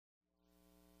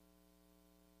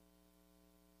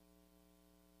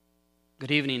Good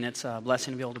evening. It's a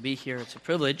blessing to be able to be here. It's a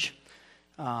privilege.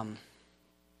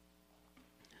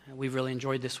 We've really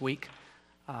enjoyed this week.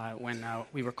 When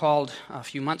we were called a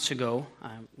few months ago,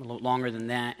 a little longer than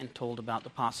that, and told about the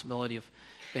possibility of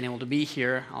being able to be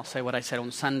here, I'll say what I said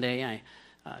on Sunday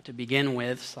to begin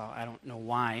with, so I don't know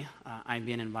why I'm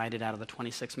being invited out of the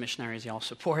 26 missionaries y'all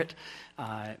support,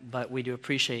 but we do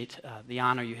appreciate the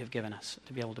honor you have given us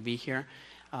to be able to be here.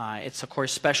 It's, of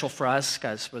course, special for us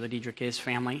because Brother Diedrich is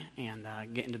family, and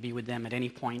getting to be with them at any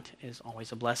point is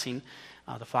always a blessing.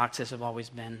 The Foxes have always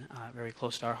been very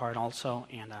close to our heart also,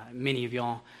 and many of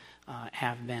y'all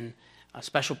have been a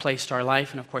special place to our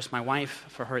life, and, of course, my wife,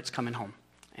 for her, it's coming home.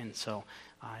 And so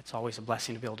it's always a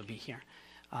blessing to be able to be here.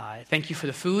 Thank you for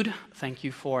the food. Thank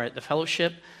you for the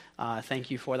fellowship. Thank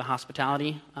you for the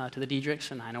hospitality to the Diedrichs,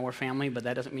 and I know we're family, but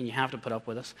that doesn't mean you have to put up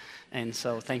with us. And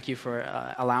so thank you for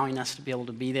allowing us to be able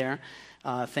to be there.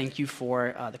 Thank you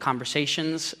for the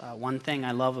conversations. One thing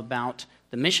I love about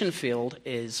the mission field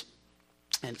is,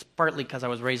 and it's partly because I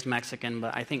was raised Mexican,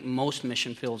 but I think most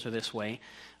mission fields are this way.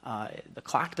 The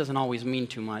clock doesn't always mean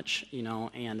too much,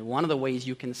 and one of the ways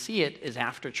you can see it is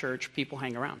after church, people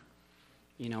hang around.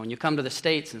 When you come to the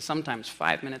States, and sometimes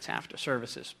 5 minutes after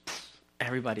services,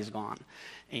 everybody's gone.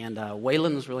 And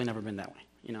Wayland's really never been that way.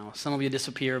 Some of you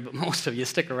disappear, but most of you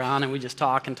stick around, and we just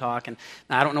talk. And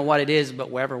I don't know what it is, but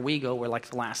wherever we go, we're like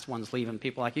the last ones leaving.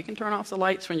 People are like, you can turn off the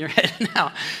lights when you're heading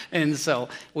out. And so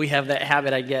we have that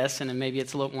habit, I guess, and then maybe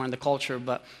it's a little more in the culture,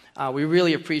 but we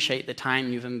really appreciate the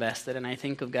time you've invested. And I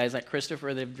think of guys like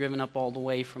Christopher that have driven up all the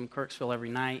way from Kirksville every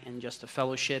night, and just the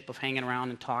fellowship of hanging around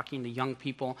and talking to young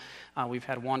people. We've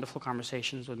had wonderful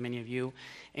conversations with many of you.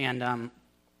 And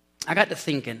I got to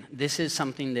thinking, this is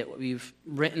something that we've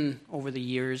written over the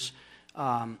years,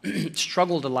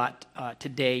 struggled a lot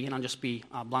today, and I'll just be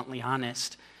bluntly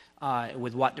honest,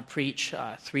 with what to preach.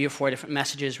 3 or 4 different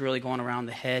messages really going around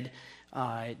the head,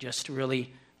 just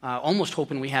really almost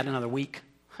hoping we had another week.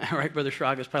 Right, Brother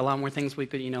Shrag? There's probably a lot more things we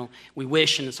could, we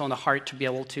wish, and it's on the heart to be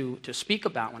able to speak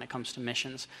about when it comes to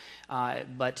missions.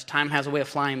 But time has a way of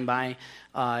flying by.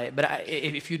 But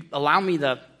if you'd allow me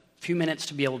the few minutes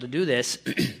to be able to do this,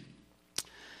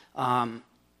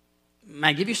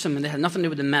 I give you some, and it has nothing to do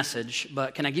with the message,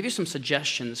 but can I give you some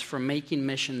suggestions for making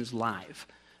missions live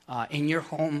in your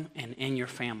home and in your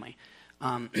family?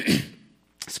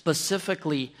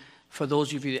 Specifically for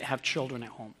those of you that have children at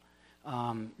home.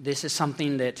 This is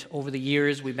something that over the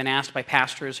years we've been asked by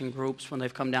pastors and groups when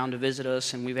they've come down to visit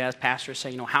us, and we've asked pastors,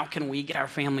 say, how can we get our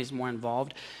families more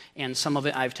involved? And some of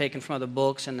it I've taken from other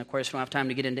books, and of course we don't have time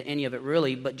to get into any of it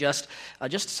really, but just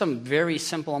some very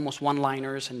simple, almost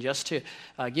one-liners, and just to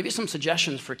give you some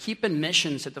suggestions for keeping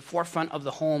missions at the forefront of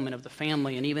the home and of the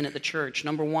family and even at the church.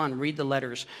 Number 1, read the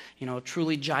letters.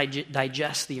 Truly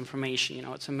digest the information.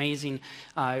 It's amazing.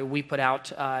 We put out,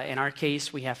 in our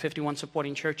case, we have 51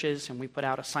 supporting churches, and we put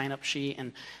out a sign-up sheet,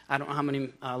 and I don't know how many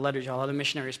letters y'all other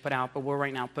missionaries put out, but we're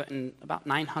right now putting about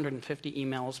 950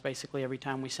 emails basically every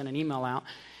time we send an email out.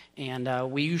 And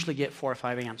we usually get 4 or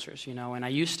 5 answers, And I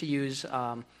used to use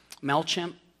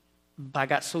MailChimp, but I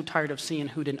got so tired of seeing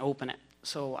who didn't open it.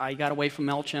 So I got away from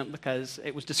MailChimp because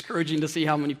it was discouraging to see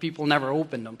how many people never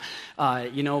opened them,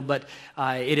 But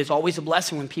it is always a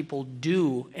blessing when people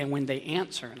do and when they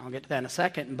answer, and I'll get to that in a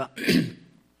second. But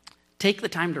take the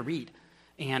time to read.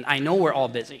 And I know we're all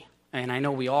busy. And I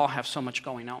know we all have so much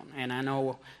going on. And I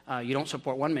know you don't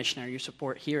support one missionary. You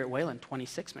support here at Wayland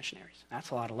 26 missionaries.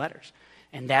 That's a lot of letters.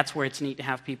 And that's where it's neat to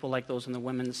have people like those in the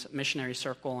Women's Missionary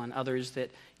Circle and others that,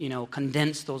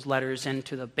 condense those letters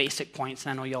into the basic points.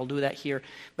 And I know y'all do that here.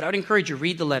 But I would encourage you,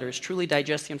 read the letters. Truly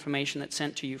digest the information that's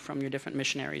sent to you from your different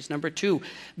missionaries. Number 2,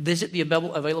 visit the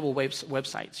available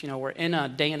websites. We're in a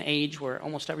day and age where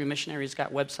almost every missionary's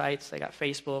got websites. They got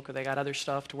Facebook or they got other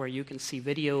stuff to where you can see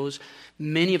videos.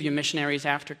 Many of your missionaries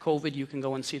after COVID, you can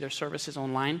go and see their services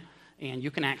online. And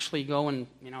you can actually go and,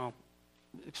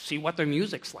 see what their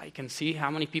music's like and see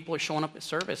how many people are showing up at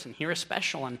service and hear a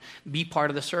special and be part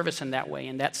of the service in that way.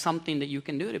 And that's something that you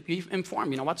can do to be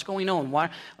informed. What's going on?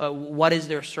 What is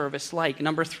their service like?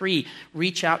 Number 3,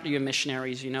 reach out to your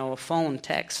missionaries. A phone,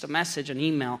 text, a message, an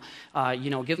email.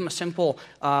 Give them a simple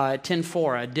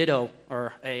 10-4, a ditto,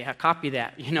 or a copy of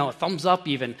that. A thumbs up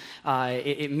even.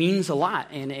 It means a lot,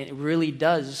 and it really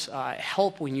does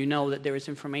help when you know that there is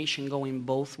information going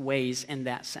both ways in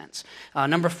that sense.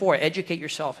 Number 4, educate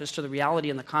yourself as to the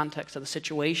reality and the context of the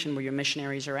situation where your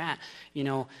missionaries are at.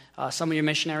 Some of your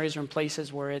missionaries are in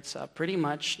places where it's pretty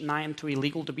much nigh to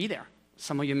illegal to be there.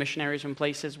 Some of your missionaries are in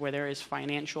places where there is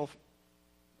financial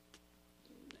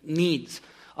needs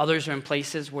Others are in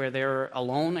places where they're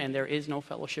alone and there is no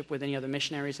fellowship with any other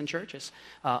missionaries and churches.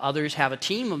 Others have a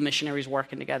team of missionaries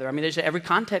working together. I mean, every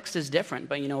context is different,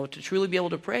 but, to truly be able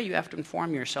to pray, you have to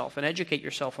inform yourself and educate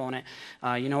yourself on it.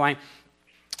 I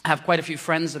have quite a few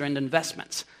friends that are into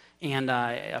investments. And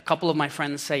a couple of my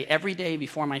friends say every day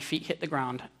before my feet hit the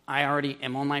ground, I already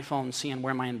am on my phone seeing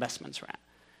where my investments are at.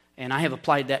 And I have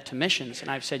applied that to missions,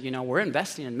 and I've said, we're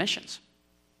investing in missions.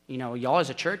 Y'all as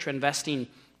a church are investing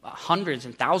hundreds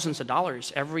and thousands of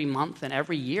dollars every month and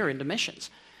every year into missions.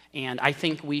 And I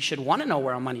think we should want to know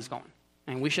where our money's going.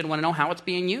 And we should want to know how it's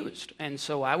being used. And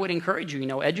so I would encourage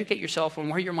you, educate yourself on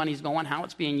where your money's going, how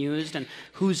it's being used, and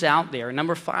who's out there.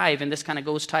 Number 5, and this kind of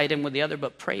goes tied in with the other,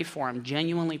 but pray for them.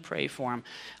 Genuinely pray for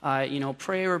them.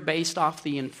 Prayer based off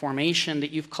the information that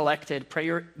you've collected.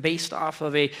 Prayer based off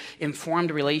of a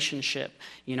informed relationship.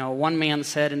 One man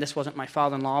said, and this wasn't my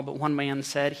father-in-law, but one man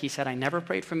said, I never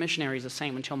prayed for missionaries the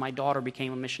same until my daughter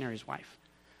became a missionary's wife.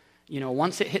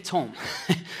 Once it hits home,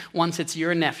 once it's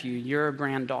your nephew, your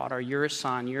granddaughter, your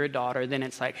son, your daughter, then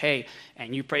it's like, hey,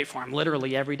 and you pray for them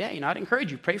literally every day. I'd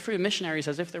encourage you, pray for your missionaries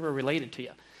as if they were related to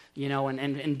you,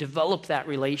 and develop that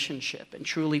relationship and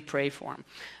truly pray for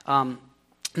them.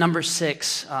 Number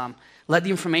 6, let the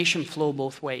information flow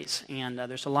both ways. And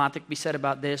there's a lot that can be said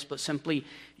about this, but simply,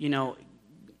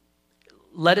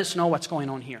 let us know what's going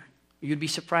on here. You'd be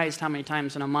surprised how many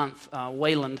times in a month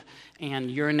Wayland and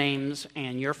your names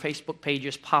and your Facebook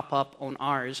pages pop up on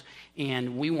ours,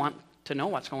 and we want to know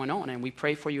what's going on, and we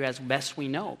pray for you as best we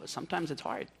know, but sometimes it's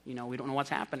hard. We don't know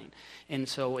what's happening. And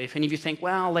so if any of you think,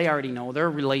 well, they already know, they're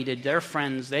related, they're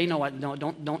friends, they know what, no,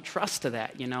 don't trust to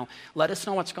that, Let us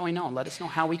know what's going on. Let us know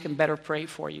how we can better pray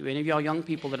for you. Any of y'all young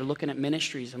people that are looking at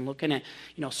ministries and looking at,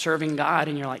 serving God,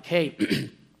 and you're like, hey,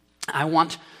 I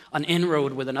want an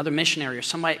inroad with another missionary or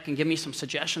somebody that can give me some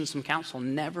suggestions, some counsel.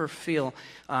 Never feel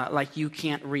like you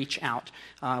can't reach out.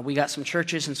 We got some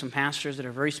churches and some pastors that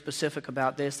are very specific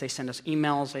about this. They send us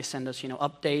emails, they send us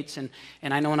updates,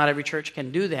 and I know not every church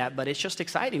can do that, but it's just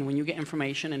exciting when you get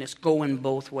information and it's going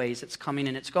both ways. It's coming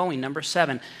and it's going. Number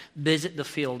 7, visit the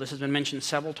field. This has been mentioned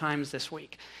several times this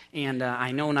week, and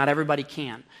I know not everybody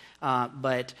can,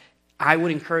 but I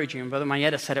would encourage you, and Brother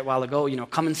Mayetta said it a while ago,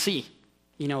 come and see.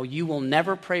 You will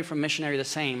never pray for missionary the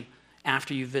same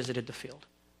after you've visited the field.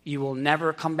 You will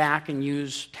never come back and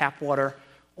use tap water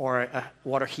or a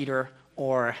water heater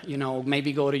or,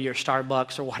 maybe go to your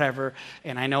Starbucks or whatever.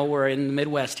 And I know we're in the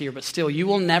Midwest here, but still, you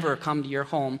will never come to your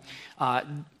home,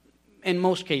 in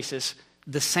most cases,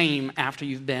 the same after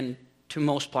you've been to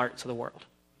most parts of the world.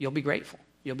 You'll be grateful.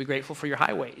 You'll be grateful for your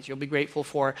highways. You'll be grateful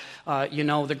for,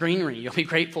 the greenery. You'll be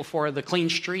grateful for the clean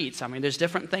streets. I mean, there's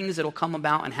different things that will come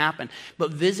about and happen.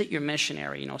 But visit your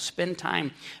missionary. Spend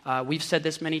time. We've said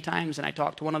this many times, and I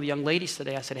talked to one of the young ladies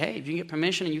today. I said, hey, if you get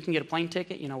permission and you can get a plane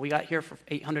ticket, we got here for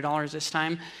 $800 this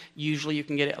time. Usually you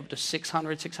can get it up to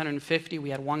 $600, $650.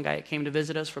 We had one guy that came to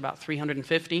visit us for about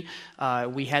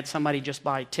 $350. We had somebody just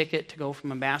buy a ticket to go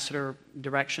from Ambassador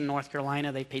direction, North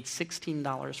Carolina. They paid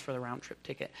 $16 for the round-trip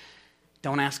ticket.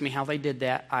 Don't ask me how they did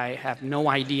that. I have no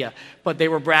idea. But they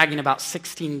were bragging about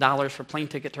 $16 for plane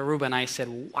ticket to Aruba, and I said,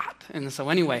 what? And so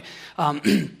anyway,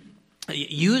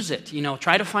 use it.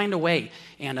 Try to find a way.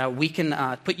 And we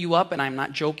can put you up, and I'm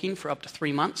not joking, for up to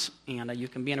 3 months. And you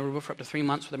can be in Aruba for up to 3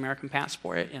 months with American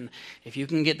passport. And if you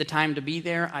can get the time to be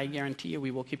there, I guarantee you we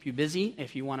will keep you busy.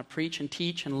 If you want to preach and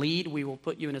teach and lead, we will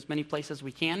put you in as many places as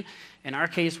we can. In our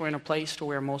case, we're in a place to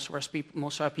where most of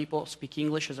our people speak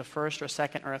English as a first or a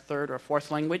second or a third or a fourth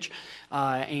language.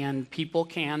 And people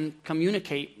can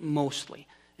communicate mostly.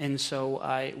 And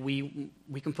so we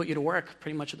can put you to work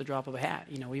pretty much at the drop of a hat,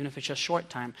 even if it's just short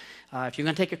time. If you're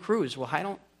going to take a cruise, well, I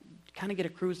don't kind of get a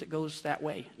cruise that goes that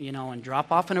way, and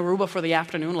drop off in Aruba for the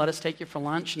afternoon, let us take you for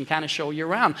lunch and kind of show you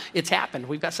around. It's happened.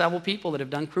 We've got several people that have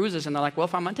done cruises, and they're like, well,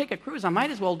 if I'm going to take a cruise, I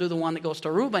might as well do the one that goes to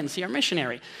Aruba and see our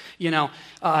missionary.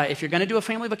 If you're going to do a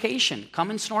family vacation, come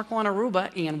and snorkel on Aruba,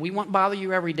 and we won't bother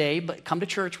you every day, but come to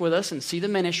church with us and see the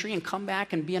ministry and come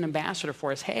back and be an ambassador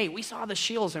for us. Hey, we saw the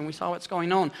shields and we saw what's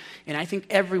going on. And I think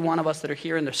every one of us that are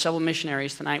here, and there's several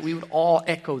missionaries tonight, we would all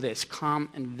echo this. Come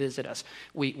and visit us.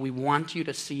 We want you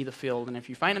to see the field. And if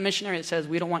you find a missionary that says,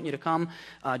 we don't want you to come,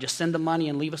 just send the money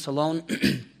and leave us alone.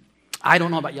 I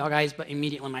don't know about y'all guys, but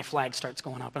immediately my flag starts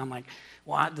going up. And I'm like,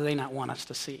 what do they not want us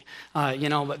to see?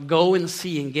 But go and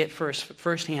see and get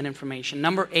firsthand information.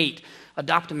 Number 8,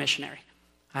 adopt a missionary.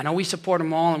 I know we support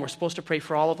them all and we're supposed to pray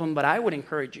for all of them, but I would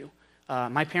encourage you.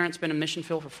 My parents have been in mission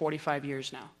field for 45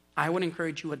 years now. I would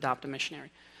encourage you to adopt a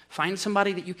missionary. Find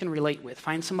somebody that you can relate with.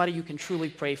 Find somebody you can truly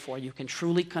pray for, you can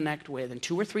truly connect with, and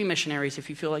 2 or 3 missionaries if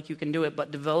you feel like you can do it, but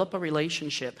develop a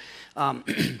relationship.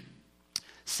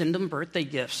 Send them birthday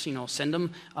gifts, send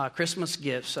them Christmas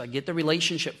gifts, get the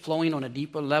relationship flowing on a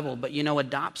deeper level, but,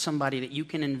 adopt somebody that you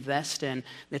can invest in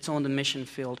that's on the mission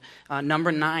field.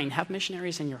 Number 9, have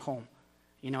missionaries in your home.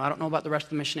 I don't know about the rest of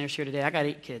the missionaries here today. I got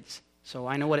 8 kids, so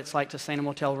I know what it's like to stay in a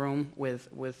motel room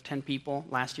with 10 people.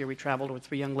 Last year we traveled with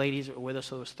 3 young ladies that were with us,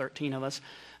 so there was 13 of us.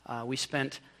 We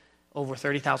spent over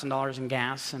 $30,000 in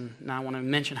gas, and now I want to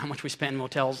mention how much we spent in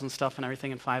motels and stuff and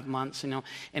everything in 5 months,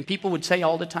 And people would say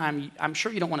all the time, I'm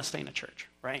sure you don't want to stay in a church,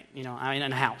 right? In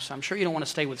a house. I'm sure you don't want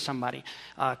to stay with somebody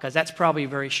because that's probably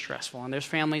very stressful. And there's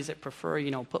families that prefer,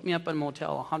 put me up in a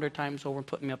motel 100 times over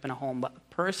putting me up in a home. But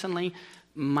personally,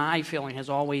 my feeling has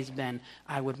always been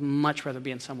I would much rather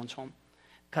be in someone's home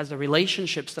because the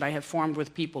relationships that I have formed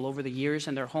with people over the years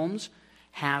in their homes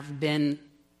have been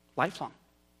lifelong.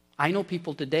 I know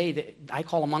people today that I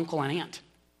call them uncle and aunt.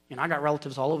 I got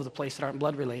relatives all over the place that aren't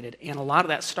blood related. And a lot of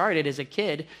that started as a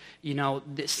kid,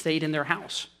 that stayed in their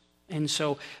house. And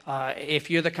so if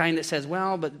you're the kind that says,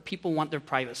 well, but people want their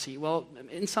privacy. Well,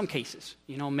 in some cases,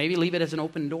 maybe leave it as an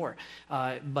open door.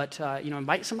 But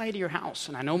invite somebody to your house.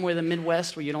 And I know more than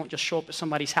Midwest where you don't just show up at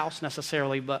somebody's house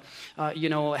necessarily, but,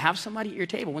 have somebody at your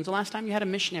table. When's the last time you had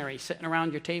a missionary sitting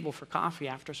around your table for coffee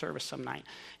after service some night?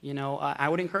 I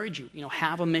would encourage you,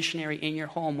 have a missionary in your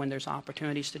home when there's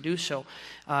opportunities to do so.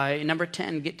 Number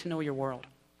 10, get to know your world.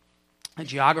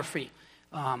 Geography,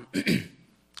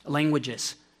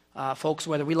 languages. Folks,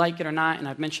 whether we like it or not, and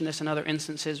I've mentioned this in other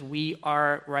instances, we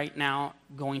are right now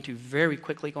very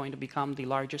quickly going to become the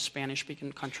largest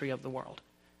Spanish-speaking country of the world.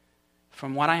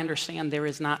 From what I understand, there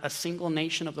is not a single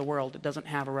nation of the world that doesn't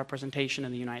have a representation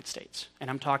in the United States. And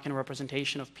I'm talking a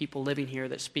representation of people living here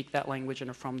that speak that language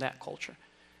and are from that culture.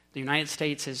 The United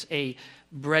States is a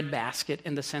breadbasket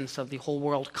in the sense of the whole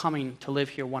world coming to live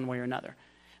here one way or another.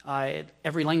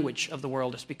 Every language of the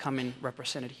world is becoming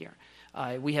represented here.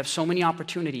 We have so many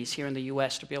opportunities here in the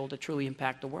U.S. to be able to truly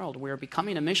impact the world. We're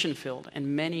becoming a mission field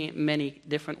in many, many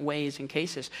different ways and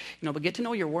cases. But get to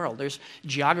know your world. There's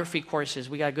geography courses.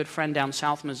 We got a good friend down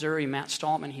South Missouri, Matt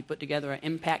Stallman. He put together an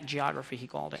Impact Geography, he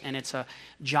called it. And it's a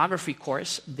geography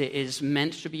course that is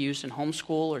meant to be used in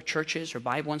homeschool or churches or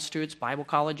Bible institutes, Bible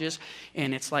colleges.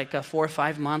 And it's like a 4 or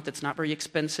 5 month. It's not very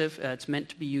expensive. It's meant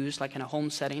to be used like in a home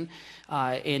setting.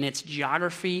 And it's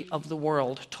geography of the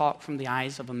world taught from the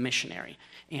eyes of a missionary.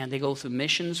 And they go through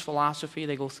missions philosophy,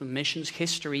 they go through missions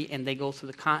history, and they go through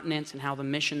the continents and how the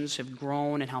missions have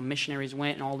grown and how missionaries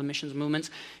went and all the missions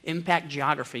movements. Impact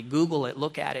Geography, Google it,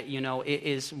 look at it. It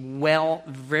is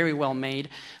very well made.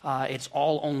 It's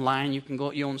all online. You can go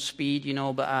at your own speed,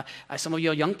 But some of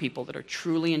you young people that are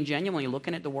truly and genuinely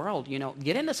looking at the world,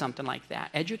 get into something like that.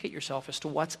 Educate yourself as to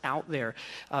what's out there.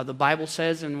 The Bible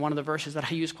says in one of the verses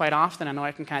that I use quite often, I know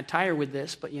I can kind of tire with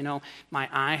this, but my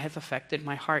eye hath affected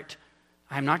my heart.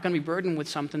 I'm not going to be burdened with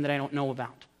something that I don't know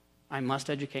about. I must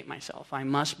educate myself. I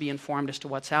must be informed as to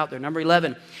what's out there. Number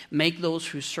 11, make those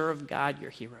who serve God your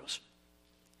heroes.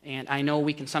 And I know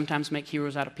we can sometimes make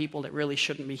heroes out of people that really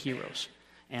shouldn't be heroes.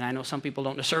 And I know some people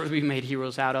don't deserve to be made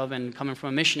heroes out of. And coming from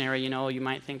a missionary, you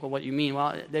might think, well, what do you mean?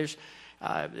 Well,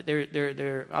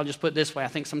 I'll just put it this way. I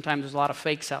think sometimes there's a lot of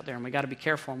fakes out there, and we got to be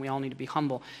careful, and we all need to be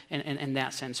humble in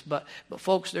that sense. But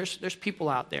folks, there's people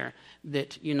out there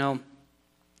that,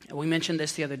 we mentioned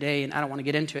this the other day, and I don't want to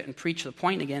get into it and preach the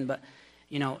point again, but,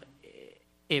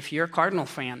 if you're a Cardinal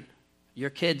fan,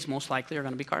 your kids most likely are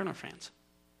going to be Cardinal fans.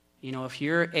 If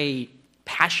you're a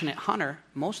passionate hunter,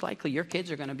 most likely your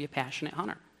kids are going to be a passionate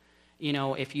hunter.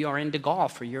 If you are into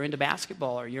golf, or you're into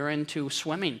basketball, or you're into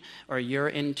swimming, or you're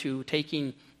into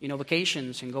taking,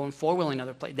 vacations and going four-wheeling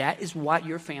other places, that is what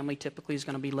your family typically is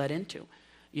going to be led into.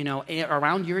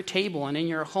 Around your table and in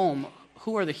your home,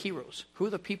 who are the heroes? Who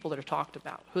are the people that are talked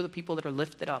about? Who are the people that are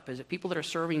lifted up? Is it people that are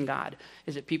serving God?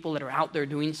 Is it people that are out there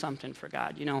doing something for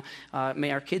God? May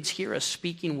our kids hear us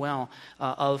speaking well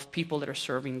of people that are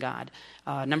serving God.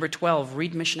 Number 12,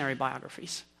 read missionary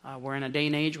biographies. We're in a day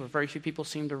and age where very few people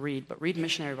seem to read, but read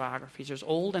missionary biographies. There's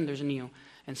old and there's new,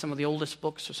 and some of the oldest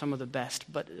books are some of the best,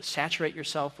 but saturate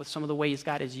yourself with some of the ways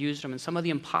God has used them and some of the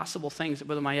impossible things that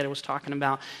Brother Mayeda was talking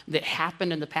about that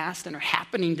happened in the past and are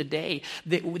happening today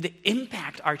that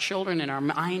impact our children and our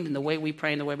mind and the way we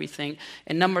pray and the way we think.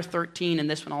 And number 13, and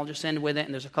this one I'll just end with it,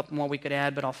 and there's a couple more we could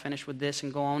add, but I'll finish with this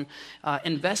and go on.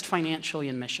 Invest financially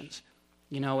in missions.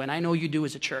 And I know you do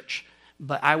as a church.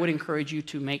 But I would encourage you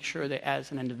to make sure that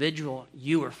as an individual,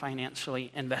 you are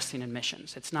financially investing in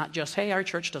missions. It's not just, hey, our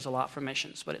church does a lot for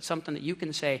missions, but it's something that you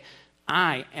can say,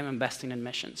 I am investing in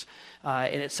missions.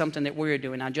 And it's something that we're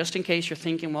doing. Now, just in case you're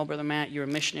thinking, well, Brother Matt, you're a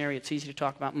missionary, it's easy to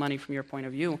talk about money from your point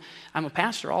of view. I'm a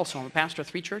pastor also. I'm a pastor of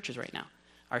 3 churches right now.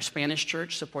 Our Spanish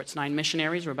church supports 9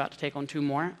 missionaries. We're about to take on 2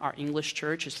 more. Our English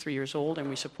church is 3 years old, and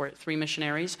we support 3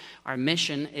 missionaries. Our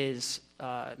mission is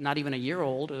not even a year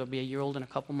old. It'll be a year old in a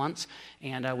couple months.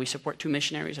 And we support 2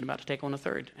 missionaries and about to take on a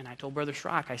 3rd. And I told Brother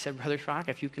Schrock, I said, Brother Schrock,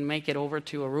 if you can make it over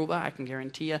to Aruba, I can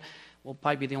guarantee you will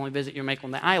probably be the only visit you'll make on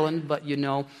the island, but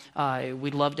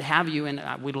we'd love to have you, and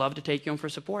we'd love to take you in for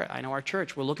support. I know our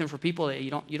church, we're looking for people that you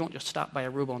don't just stop by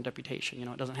Aruba on deputation.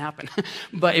 It doesn't happen.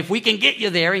 But if we can get you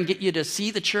there and get you to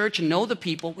see the church and know the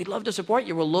people, we'd love to support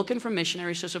you. We're looking for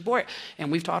missionaries to support.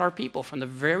 And we've taught our people from the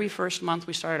very first month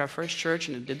we started our first church,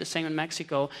 and did the same in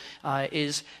Mexico,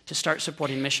 is to start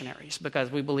supporting missionaries, because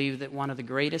we believe that one of the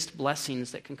greatest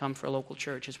blessings that can come for a local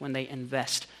church is when they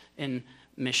invest in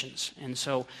missions. And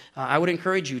so I would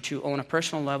encourage you to, on a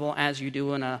personal level, as you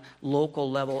do on a local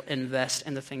level, invest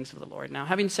in the things of the Lord. Now,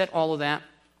 having said all of that,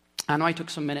 I know I took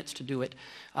some minutes to do it,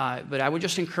 but I would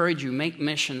just encourage you, make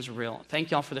missions real. Thank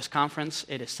you all for this conference.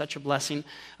 It is such a blessing.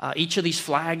 Each of these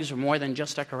flags are more than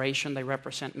just decoration. They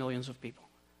represent millions of people.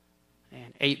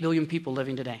 And 8 billion people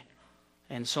living today.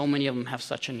 And so many of them have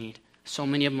such a need. So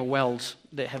many of them are wells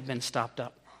that have been stopped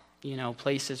up.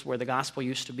 Places where the gospel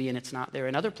used to be and it's not there.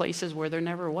 And other places where there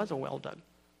never was a well dug.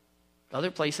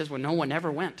 Other places where no one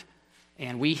ever went.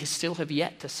 And we still have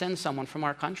yet to send someone from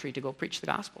our country to go preach the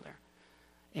gospel there.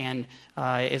 And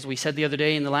as we said the other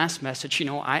day in the last message,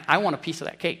 I want a piece of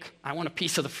that cake. I want a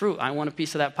piece of the fruit. I want a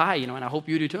piece of that pie, and I hope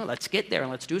you do too. Let's get there and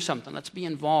let's do something. Let's be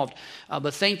involved.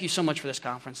 But thank you so much for this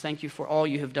conference. Thank you for all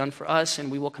you have done for us,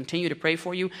 and we will continue to pray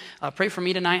for you. Pray for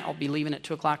me tonight. I'll be leaving at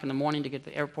 2 o'clock in the morning to get to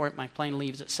the airport. My plane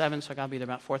leaves at 7, so I got to be there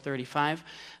about 4:35.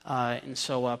 And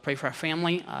so pray for our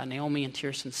family. Naomi and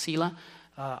Tirsa Sela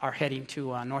are heading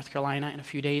to North Carolina in a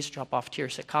few days, drop off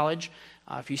Tirsa at college.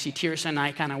 If you see Tirsa and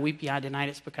I kind of weepy-eyed tonight,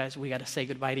 it's because we got to say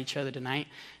goodbye to each other tonight.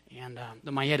 And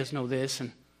the Mayetas know this,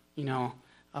 and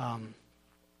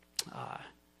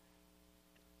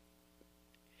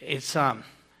it's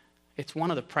one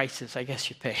of the prices I guess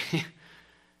you pay.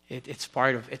 It's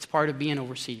part of being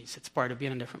overseas. It's part of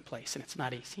being in a different place, and it's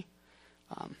not easy.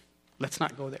 Let's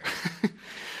not go there.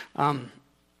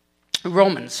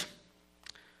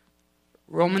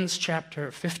 Romans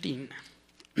chapter 15.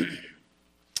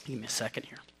 Give me a second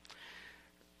here.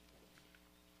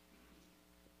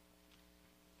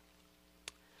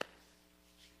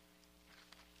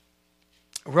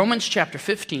 Romans chapter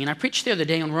 15. I preached the other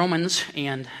day on Romans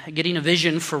and getting a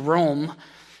vision for Rome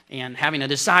and having a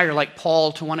desire like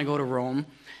Paul to want to go to Rome.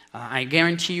 I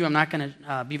guarantee you I'm not going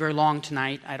to be very long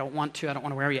tonight. I don't want to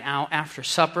wear you out after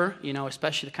supper,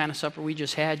 especially the kind of supper we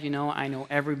just had. I know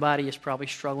everybody is probably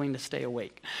struggling to stay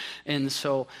awake. And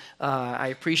so I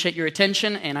appreciate your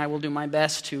attention, and I will do my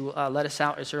best to let us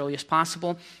out as early as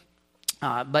possible.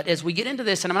 But as we get into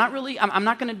this, and I'm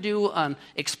not going to do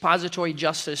expository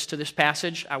justice to this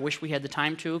passage. I wish we had the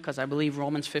time to, because I believe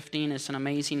Romans 15 is an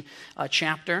amazing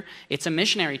chapter. It's a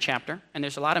missionary chapter, and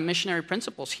there's a lot of missionary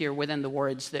principles here within the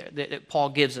words that Paul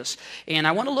gives us. And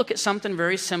I want to look at something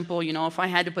very simple. If I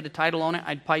had to put a title on it,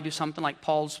 I'd probably do something like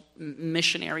Paul's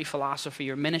missionary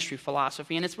philosophy or ministry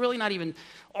philosophy. And it's really not even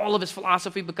all of his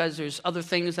philosophy, because there's other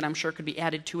things that I'm sure could be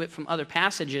added to it from other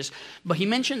passages. But he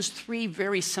mentions 3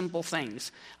 very simple things.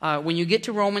 When you get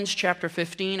to Romans chapter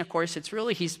 15, of course,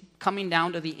 he's coming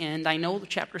down to the end. I know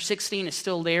chapter 16 is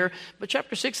still there, but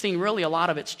chapter 16, really a lot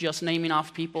of it's just naming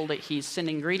off people that he's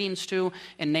sending greetings to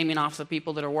and naming off the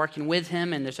people that are working with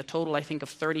him. And there's a total, I think, of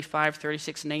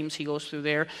 36 names he goes through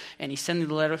there. And he's sending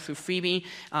the letter through Phoebe.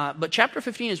 But chapter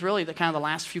 15 is really the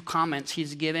last few comments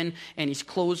he's given, and he's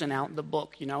closing out the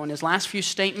book. In his last few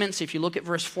statements, if you look at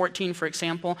verse 14, for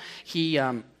example,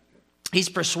 he's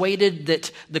persuaded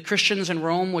that the Christians in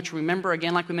Rome, which remember,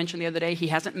 again, like we mentioned the other day, he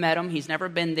hasn't met them, he's never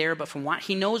been there, but from what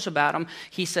he knows about them,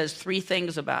 he says 3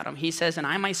 things about them. He says, "And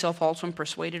I myself also am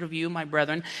persuaded of you, my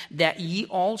brethren, that ye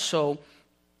also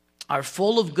are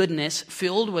full of goodness,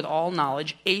 filled with all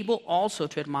knowledge, able also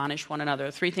to admonish one another."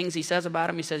 3 things he says about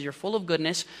him. He says, you're full of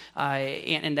goodness,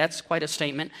 and that's quite a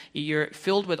statement. You're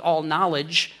filled with all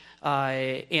knowledge,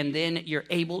 and then you're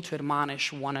able to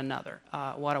admonish one another.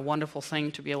 What a wonderful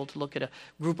thing to be able to look at a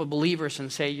group of believers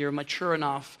and say you're mature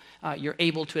enough, you're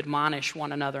able to admonish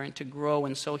one another and to grow.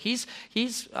 And so he's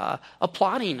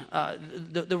applauding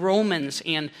the Romans,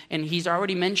 and he's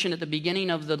already mentioned at the beginning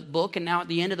of the book, and now at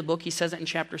the end of the book he says it in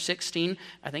chapter 16.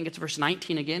 I think it's verse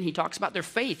 19 again. He talks about their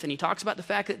faith, and he talks about the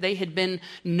fact that they had been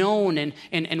known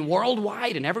and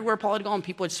worldwide, and everywhere Paul had gone,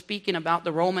 people had speaking about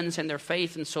the Romans and their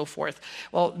faith and so forth.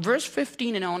 Well, verse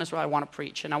 15 and on is what I want to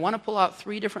preach. And I want to pull out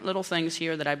 3 different little things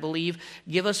here that I believe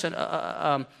give us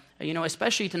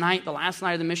especially tonight, the last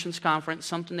night of the missions conference,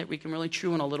 something that we can really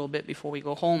chew on a little bit before we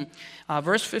go home.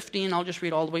 Verse 15, I'll just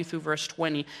read all the way through verse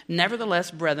 20.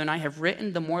 Nevertheless, brethren, I have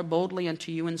written the more boldly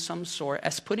unto you in some sort,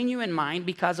 as putting you in mind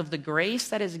because of the grace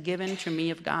that is given to me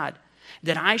of God,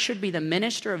 that I should be the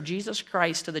minister of Jesus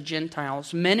Christ to the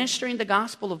Gentiles, ministering the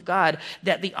gospel of God,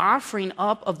 that the offering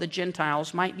up of the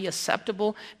Gentiles might be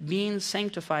acceptable, being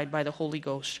sanctified by the Holy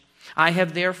Ghost. I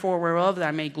have therefore whereof that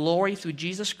I may glory through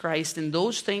Jesus Christ in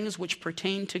those things which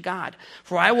pertain to God.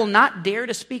 For I will not dare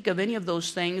to speak of any of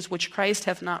those things which Christ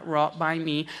hath not wrought by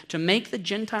me, to make the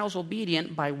Gentiles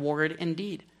obedient by word and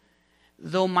deed.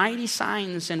 Though mighty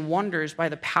signs and wonders by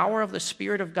the power of the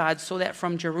Spirit of God, so that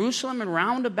from Jerusalem and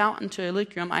round about unto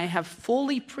Illyricum I have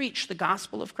fully preached the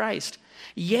gospel of Christ.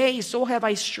 Yea, so have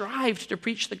I strived to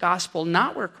preach the gospel,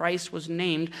 not where Christ was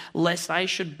named, lest I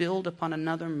should build upon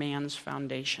another man's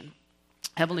foundation.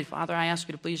 Heavenly Father, I ask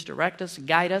you to please direct us,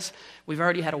 guide us. We've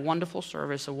already had a wonderful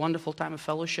service, a wonderful time of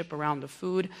fellowship around the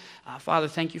food. Father,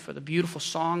 thank you for the beautiful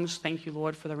songs. Thank you,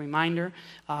 Lord, for the reminder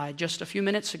just a few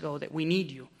minutes ago that we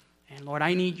need you. And Lord,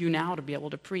 I need you now to be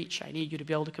able to preach. I need you to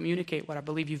be able to communicate what I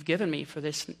believe you've given me for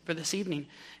this evening.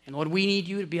 And Lord, we need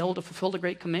you to be able to fulfill the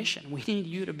Great Commission. We need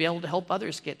you to be able to help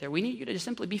others get there. We need you to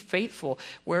simply be faithful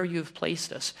where you've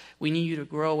placed us. We need you to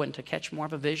grow and to catch more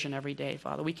of a vision every day,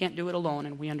 Father. We can't do it alone,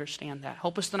 and we understand that.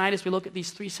 Help us tonight as we look at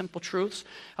these three simple truths.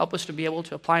 Help us to be able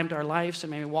to apply them to our lives,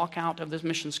 and may we walk out of this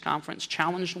missions conference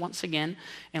challenged once again.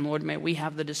 And Lord, may we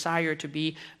have the desire to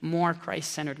be more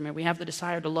Christ-centered. May we have the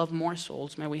desire to love more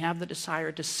souls. May we have the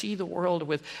desire to see the world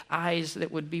with eyes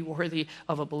that would be worthy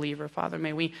of a believer. Father,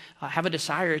 may we have a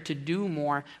desire to do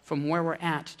more from where we're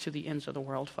at to the ends of the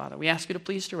world, Father. We ask you to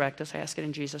please direct us. I ask it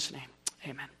in Jesus' name.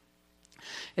 Amen.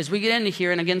 As we get into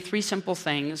here, and again, three simple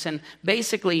things, and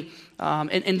basically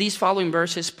in these following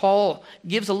verses, Paul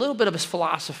gives a little bit of his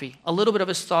philosophy, a little bit of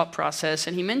his thought process,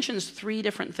 and he mentions three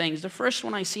different things. The first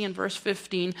one I see in verse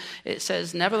 15, it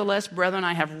says, Nevertheless, brethren,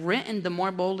 I have written the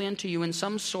more boldly unto you in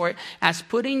some sort, as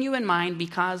putting you in mind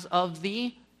because of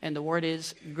the, and the word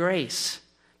is grace,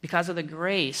 because of the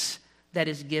grace that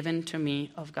is given to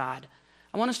me of God.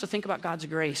 I want us to think about God's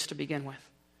grace to begin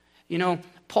with.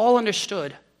 Paul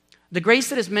understood the grace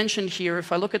that is mentioned here,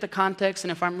 if I look at the context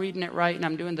and if I'm reading it right and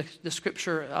I'm doing the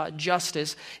scripture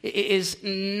justice, is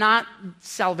not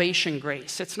salvation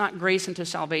grace. It's not grace into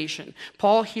salvation.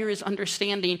 Paul here is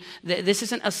understanding that this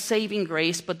isn't a saving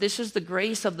grace, but this is the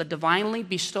grace of the divinely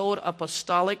bestowed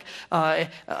apostolic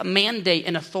mandate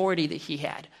and authority that he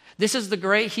had. This is the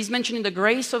grace, he's mentioning the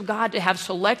grace of God to have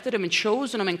selected him and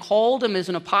chosen him and called him as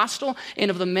an apostle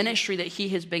and of the ministry that he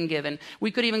has been given.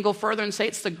 We could even go further and say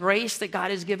it's the grace that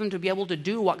God has given to be able to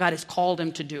do what God has called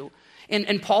him to do.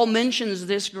 And Paul mentions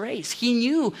this grace. He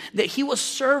knew that he was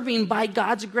serving by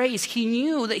God's grace. He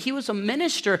knew that he was a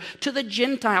minister to the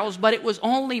Gentiles, but it was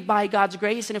only by God's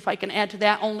grace, and if I can add to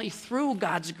that, only through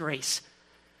God's grace.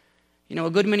 A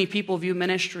good many people view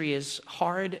ministry as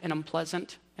hard and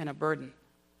unpleasant and a burden.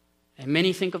 And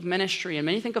many think of ministry and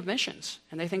many think of missions.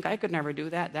 And they think, I could never do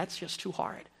that. That's just too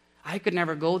hard. I could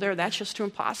never go there. That's just too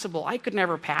impossible. I could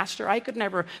never pastor. I could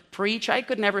never preach. I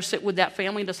could never sit with that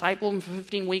family disciple for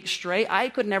 15 weeks straight. I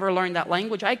could never learn that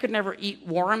language. I could never eat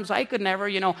worms. I could never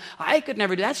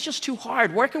do. That's just too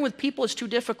hard. Working with people is too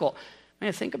difficult.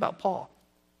 Man, think about Paul.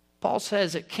 Paul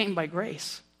says it came by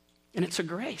grace. And it's a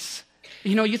grace.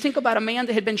 You think about a man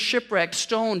that had been shipwrecked,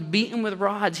 stoned, beaten with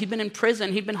rods. He'd been in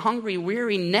prison. He'd been hungry,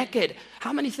 weary, naked.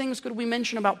 How many things could we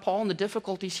mention about Paul and the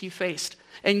difficulties he faced?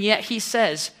 And yet he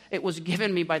says, it was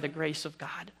given me by the grace of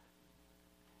God.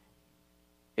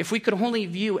 If we could only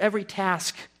view every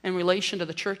task in relation to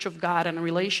the church of God and in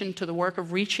relation to the work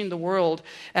of reaching the world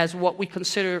as what we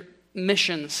consider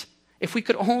missions, if we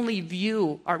could only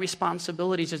view our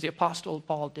responsibilities as the Apostle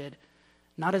Paul did,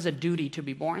 not as a duty to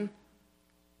be born,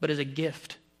 but as a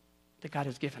gift that God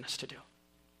has given us to do.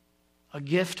 A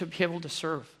gift to be able to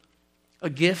serve. A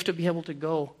gift to be able to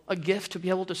go. A gift to be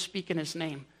able to speak in his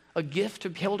name. A gift to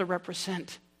be able to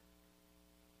represent.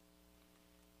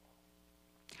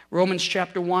 Romans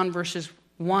chapter 1, verses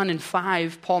 1 and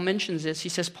 5, Paul mentions this. He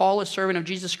says, Paul, a servant of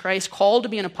Jesus Christ, called to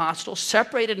be an apostle,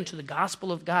 separated into the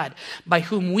gospel of God, by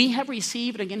whom we have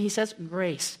received, again he says,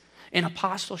 grace and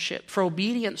apostleship for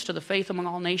obedience to the faith among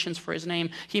all nations for his name.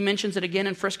 He mentions it again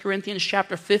in 1 Corinthians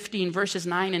chapter 15, verses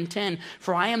 9 and 10.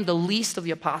 For I am the least of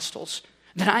the apostles,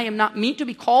 that I am not meet to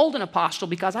be called an apostle,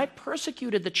 because I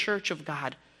persecuted the church of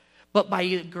God. But by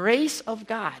the grace of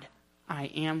God, I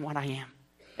am what I am.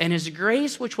 And his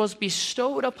grace which was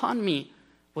bestowed upon me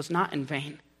was not in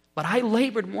vain. But I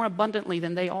labored more abundantly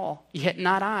than they all. Yet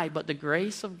not I, but the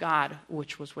grace of God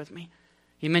which was with me.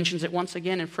 He mentions it once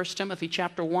again in 1 Timothy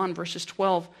chapter 1, verses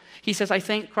 12. He says, I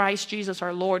thank Christ Jesus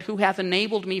our Lord, who hath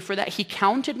enabled me for that he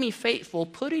counted me faithful,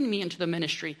 putting me into the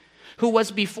ministry, who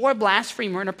was before a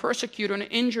blasphemer and a persecutor and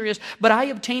injurious, but I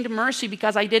obtained mercy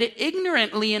because I did it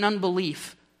ignorantly in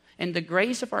unbelief. And the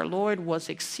grace of our Lord was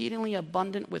exceedingly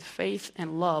abundant with faith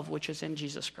and love, which is in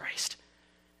Jesus Christ.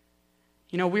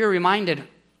 You know, we are reminded,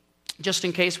 just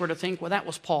in case we're to think, well, that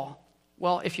was Paul.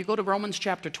 Well, if you go to Romans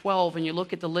chapter 12 and you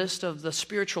look at the list of the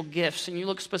spiritual gifts, and you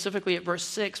look specifically at verse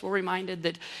 6, we're reminded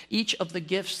that each of the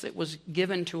gifts that was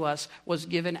given to us was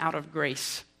given out of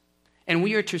grace. And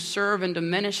we are to serve and to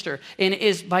minister. And it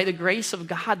is by the grace of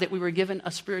God that we were given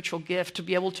a spiritual gift to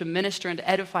be able to minister and to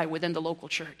edify within the local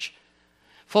church.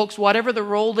 Folks, whatever the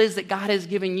role is that God has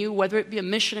given you, whether it be a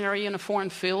missionary in a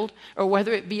foreign field, or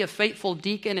whether it be a faithful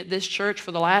deacon at this church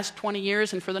for the last 20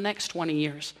 years and for the next 20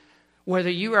 years, whether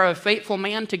you are a faithful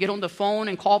man to get on the phone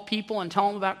and call people and tell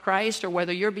them about Christ, or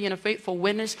whether you're being a faithful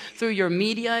witness through your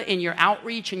media, in your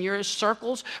outreach, in your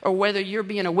circles, or whether you're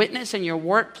being a witness in your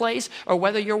workplace, or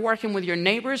whether you're working with your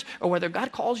neighbors, or whether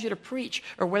God calls you to preach,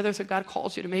 or whether God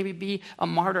calls you to maybe be a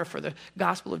martyr for the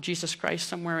gospel of Jesus Christ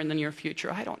somewhere in the near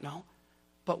future. I don't know.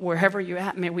 But wherever you're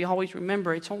at, may we always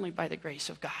remember it's only by the grace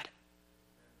of God.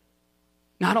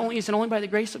 Not only is it only by the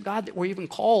grace of God that we're even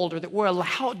called or that we're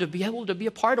allowed to be able to be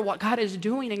a part of what God is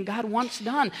doing and God wants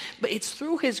done, but it's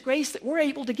through His grace that we're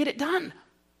able to get it done.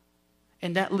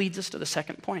 And that leads us to the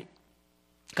second point.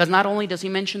 Because not only does he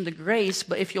mention the grace,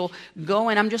 but if you'll go,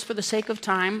 and I'm just for the sake of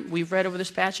time, we've read over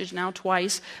this passage now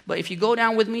twice, but if you go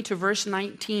down with me to verse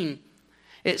 19,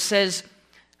 it says,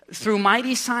 through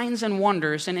mighty signs and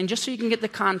wonders, and just so you can get the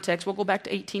context, we'll go back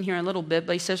to 18 here in a little bit,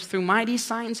 but he says, through mighty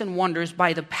signs and wonders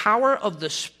by the power of the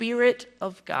Spirit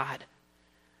of God.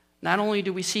 Not only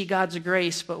do we see God's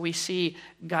grace, but we see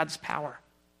God's power.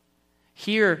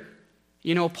 Here,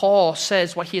 you know, Paul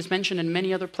says what he has mentioned in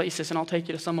many other places, and I'll take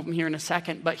you to some of them here in a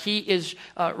second, but he is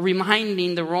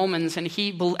reminding the Romans, and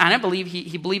I believe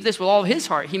he believed this with all of his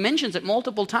heart. He mentions it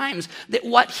multiple times, that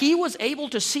what he was able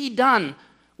to see done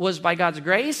was by God's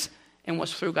grace and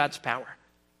was through God's power.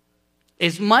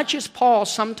 As much as Paul,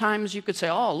 sometimes you could say,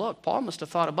 oh, look, Paul must have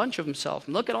thought a bunch of himself.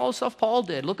 Look at all the stuff Paul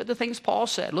did. Look at the things Paul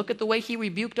said. Look at the way he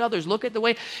rebuked others. Look at the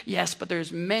way, yes, but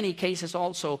there's many cases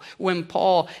also when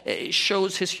Paul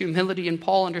shows his humility and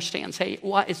Paul understands, hey,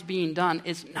 what is being done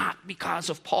is not because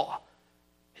of Paul.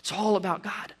 It's all about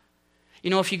God. You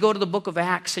know, if you go to the book of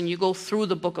Acts and you go through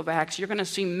the book of Acts, you're going to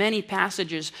see many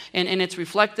passages, and it's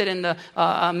reflected in the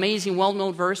amazing,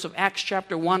 well-known verse of Acts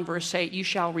chapter 1, verse 8, you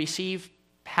shall receive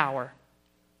power.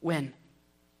 When?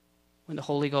 When the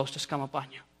Holy Ghost has come upon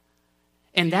you.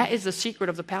 And that is the secret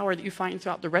of the power that you find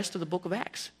throughout the rest of the book of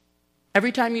Acts.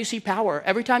 Every time you see power,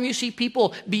 every time you see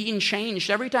people being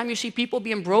changed, every time you see people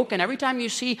being broken, every time you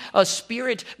see a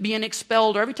spirit being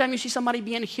expelled, or every time you see somebody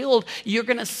being healed, you're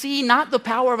going to see not the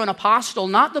power of an apostle,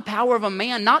 not the power of a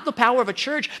man, not the power of a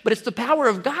church, but it's the power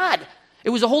of God. It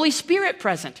was the Holy Spirit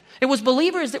present. It was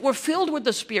believers that were filled with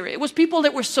the Spirit. It was people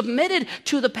that were submitted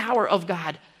to the power of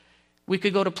God. We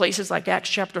could go to places like Acts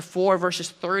chapter 4,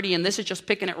 verses 30, and this is just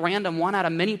picking at random, one out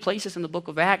of many places in the book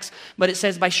of Acts, but it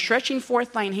says, by stretching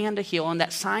forth thine hand to heal, and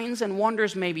that signs and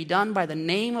wonders may be done by the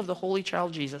name of the Holy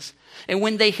Child Jesus. And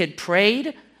when they had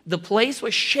prayed, the place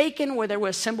was shaken where they were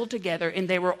assembled together, and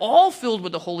they were all filled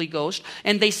with the Holy Ghost,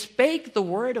 and they spake the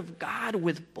word of God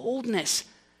with boldness.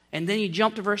 And then you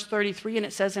jump to verse 33, and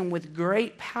it says, and with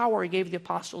great power he gave the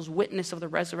apostles witness of the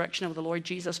resurrection of the Lord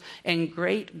Jesus, and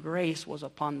great grace was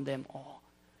upon them all.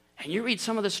 And you read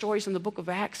some of the stories in the book of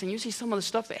Acts, and you see some of the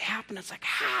stuff that happened. It's like,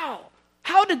 how?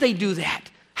 How did they do that?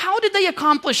 How did they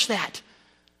accomplish that?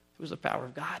 It was the power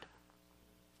of God.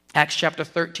 Acts chapter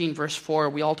 13, verse 4,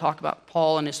 we all talk about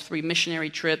Paul and his 3 missionary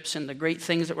trips and the great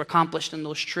things that were accomplished in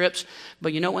those trips.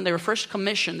 But you know, when they were first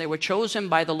commissioned, they were chosen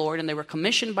by the Lord and they were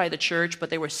commissioned by the church, but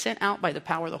they were sent out by the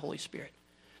power of the Holy Spirit.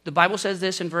 The Bible says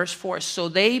this in verse 4, so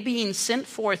they being sent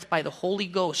forth by the Holy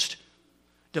Ghost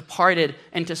departed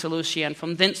into Seleucia, and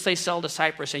from thence they sailed to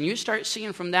Cyprus. And you start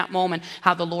seeing from that moment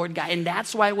how the Lord got, and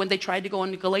that's why when they tried to go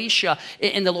into Galatia,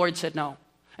 and the Lord said no.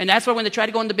 And that's why when they tried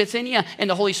to go into Bithynia and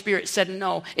the Holy Spirit said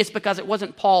no, it's because it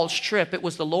wasn't Paul's trip. It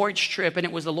was the Lord's trip, and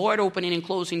it was the Lord opening and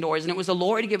closing doors, and it was the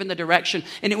Lord giving the direction,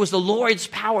 and it was the Lord's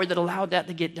power that allowed that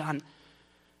to get done.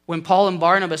 When Paul and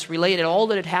Barnabas related all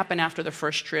that had happened after the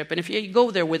first trip, and if you go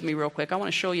there with me real quick, I want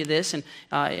to show you this, and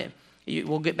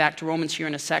we'll get back to Romans here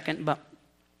in a second, but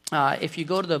if you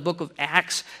go to the book of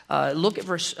Acts, look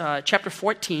at chapter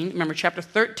 14. Remember, chapter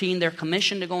 13, they're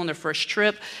commissioned to go on their first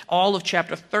trip. All of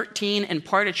chapter 13 and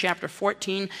part of chapter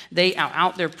 14, they are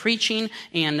out there preaching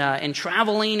and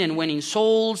traveling and winning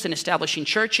souls and establishing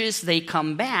churches. They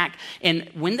come back, and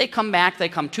when they come back, they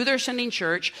come to their sending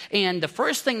church, and the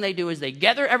first thing they do is they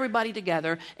gather everybody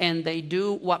together, and they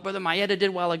do what Brother Maeda did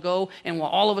a while ago, and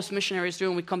what all of us missionaries do,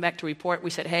 and we come back to report, we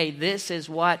said, hey, this is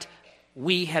what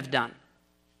we have done.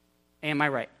 Am I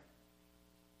right?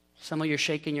 Some of you are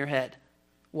shaking your head.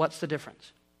 What's the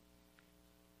difference?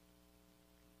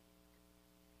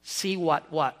 See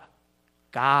what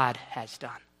God has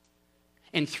done.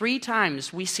 And 3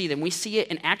 times we see them. We see it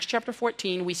in Acts chapter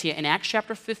 14. We see it in Acts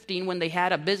chapter 15 when they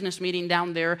had a business meeting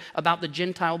down there about the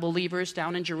Gentile believers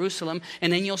down in Jerusalem.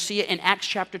 And then you'll see it in Acts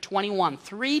chapter 21.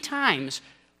 3 times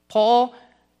Paul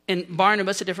and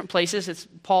Barnabas at different places, it's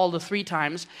Paul the 3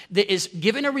 times, that is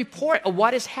given a report of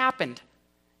what has happened.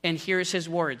 And here's his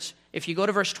words. If you go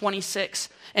to verse 26,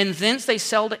 and thence they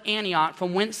sailed to Antioch,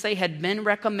 from whence they had been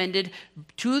recommended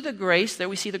to the grace, there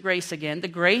we see the grace again, the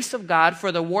grace of God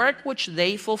for the work which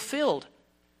they fulfilled.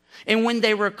 And when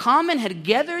they were come and had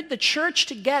gathered the church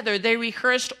together, they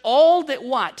rehearsed all that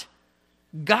what?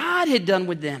 God had done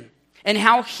with them, and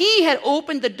how he had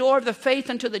opened the door of the faith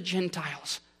unto the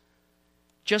Gentiles.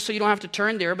 Just so you don't have to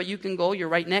turn there, but you can go, you're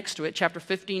right next to it, chapter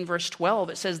 15, verse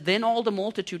 12. It says, then all the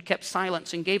multitude kept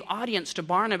silence and gave audience to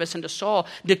Barnabas and to Saul,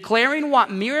 declaring what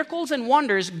miracles and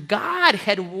wonders God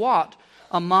had wrought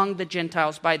among the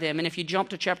Gentiles by them. And if you jump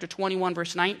to chapter 21,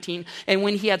 verse 19, and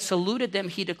when he had saluted them,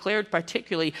 he declared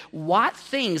particularly what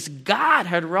things God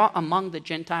had wrought among the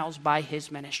Gentiles by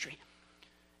his ministry.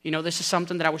 You know, this is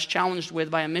something that I was challenged with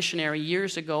by a missionary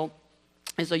years ago.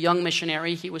 As a young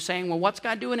missionary, he was saying, well, what's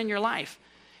God doing in your life?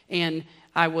 And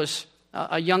I was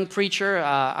a young preacher.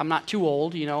 I'm not too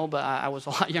old, but I was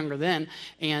a lot younger then.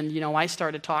 And, I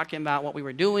started talking about what we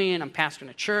were doing. I'm pastoring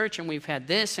a church, and we've had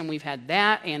this, and we've had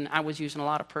that. And I was using a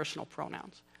lot of personal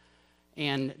pronouns.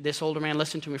 And this older man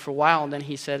listened to me for a while, and then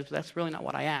he said, that's really not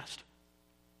what I asked.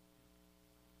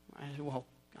 I said, well,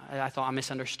 I thought I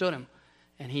misunderstood him.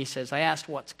 And he says, I asked,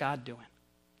 what's God doing?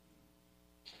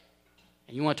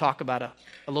 And you want to talk about a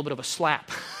little bit of a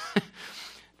slap.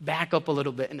 Back up a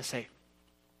little bit and to say,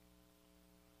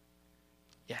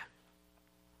 yeah.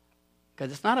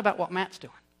 Because it's not about what Matt's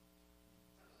doing.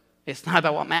 It's not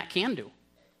about what Matt can do.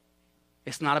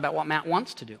 It's not about what Matt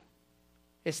wants to do.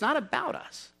 It's not about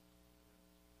us.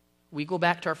 We go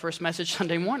back to our first message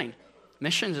Sunday morning.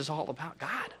 Missions is all about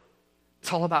God.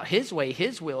 It's all about his way,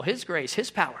 his will, his grace, his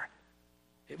power.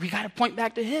 We got to point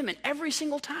back to him, and every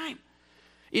single time.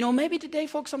 Maybe today,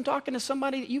 folks, I'm talking to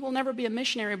somebody that you will never be a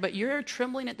missionary, but you're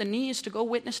trembling at the knees to go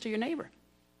witness to your neighbor.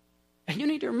 And you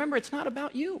need to remember, it's not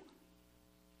about you.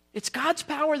 It's God's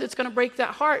power that's going to break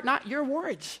that heart, not your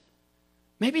words.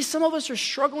 Maybe some of us are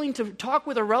struggling to talk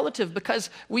with a relative because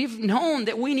we've known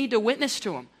that we need to witness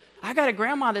to them. I got a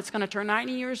grandma that's going to turn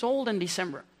 90 years old in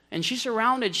December. And she's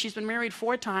surrounded. She's been married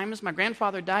 4 times. My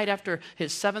grandfather died after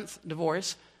his 7th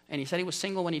divorce, and he said he was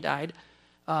single when he died.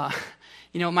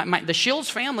 The Shields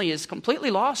family is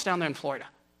completely lost down there in Florida.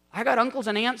 I got uncles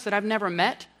and aunts that I've never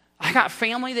met. I got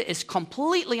family that is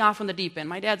completely off on the deep end.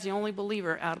 My dad's the only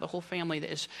believer out of the whole family that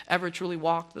has ever truly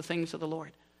walked the things of the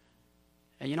Lord.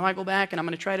 And I go back, and I'm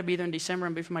going to try to be there in December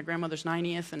and be for my grandmother's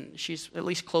 90th, and she's at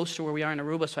least close to where we are in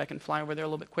Aruba, so I can fly over there a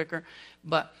little bit quicker.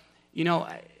 But,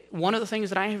 one of the things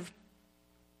that I have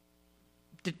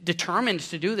determined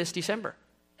to do this December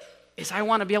is I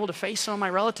want to be able to face some of my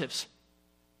relatives.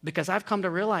 Because I've come to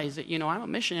realize that, I'm a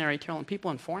missionary telling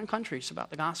people in foreign countries about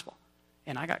the gospel.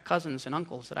 And I got cousins and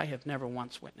uncles that I have never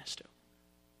once witnessed to.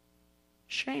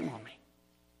 Shame on me.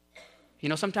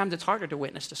 Sometimes it's harder to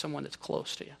witness to someone that's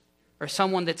close to you. Or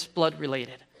someone that's blood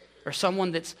related. Or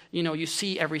someone that's, you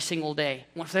see every single day.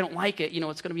 Well, if they don't like it,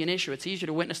 it's going to be an issue. It's easier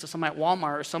to witness to somebody at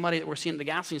Walmart or somebody that we're seeing at the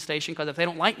gasoline station, because if they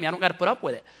don't like me, I don't got to put up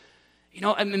with it.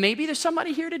 Maybe there's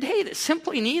somebody here today that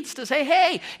simply needs to say,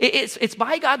 hey, it's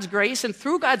by God's grace and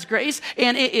through God's grace,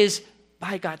 and it is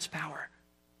by God's power.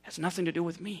 It has nothing to do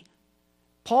with me.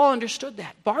 Paul understood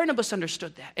that. Barnabas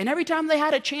understood that. And every time they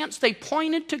had a chance, they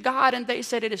pointed to God and they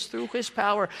said it is through his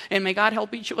power. And may God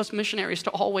help each of us missionaries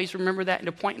to always remember that and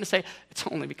to point and to say, it's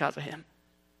only because of him.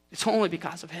 It's only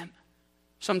because of him.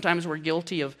 Sometimes we're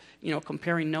guilty of,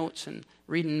 comparing notes and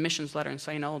reading missions letter and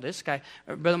saying, oh, this guy,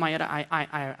 Brother Maeda,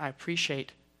 I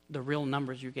appreciate the real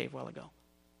numbers you gave a while ago.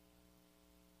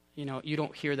 You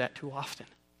don't hear that too often.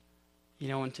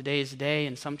 In today's day,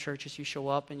 in some churches you show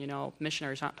up and,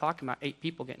 missionaries aren't talking about 8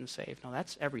 people getting saved. No,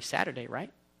 that's every Saturday, right?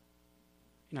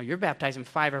 You're baptizing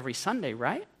 5 every Sunday,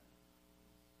 right?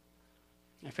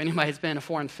 If anybody's been in a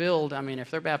foreign field, I mean,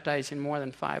 if they're baptizing more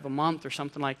than 5 a month or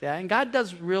something like that, and God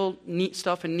does real neat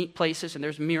stuff in neat places, and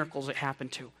there's miracles that happen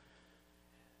too.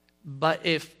 But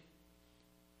if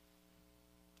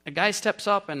a guy steps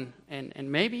up, and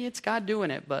maybe it's God doing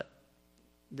it, but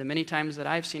the many times that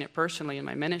I've seen it personally in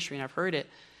my ministry and I've heard it,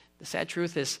 the sad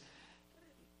truth is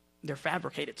they're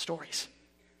fabricated stories.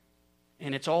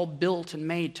 And it's all built and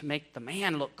made to make the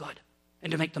man look good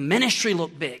and to make the ministry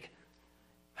look big.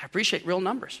 I appreciate real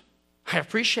numbers. I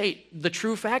appreciate the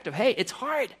true fact of, hey, it's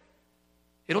hard.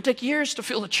 It'll take years to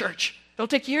fill the church. It'll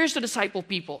take years to disciple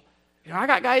people. You know, I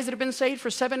got guys that have been saved for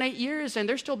 7, 8 years, and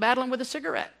they're still battling with a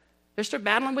cigarette. They're still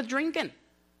battling with drinking.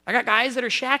 I got guys that are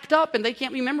shacked up, and they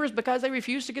can't be members because they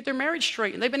refuse to get their marriage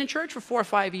straight, and they've been in church for 4 or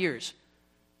 5 years.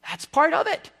 That's part of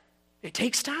it. It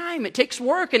takes time, it takes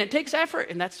work, and it takes effort,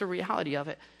 and that's the reality of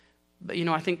it. But, you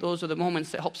know, I think those are the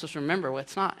moments that helps us remember, well,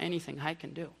 it's not anything I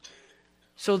can do.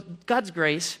 So God's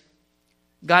grace,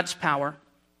 God's power,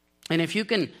 and if you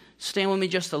can stand with me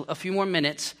just a few more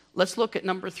minutes, let's look at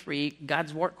number 3,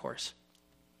 God's workhorse.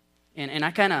 And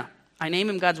I name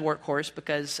him God's workhorse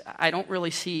because I don't really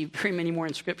see very many more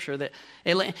in Scripture that,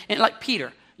 and like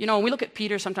Peter. You know, when we look at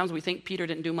Peter, sometimes we think Peter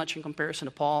didn't do much in comparison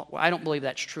to Paul. Well, I don't believe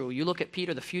that's true. You look at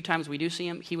Peter, the few times we do see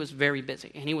him, he was very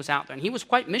busy, and he was out there. And he was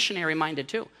quite missionary-minded,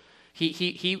 too.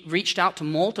 He reached out to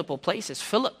multiple places.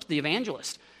 Philip, the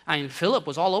evangelist. I mean, Philip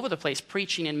was all over the place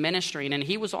preaching and ministering, and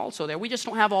he was also there. We just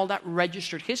don't have all that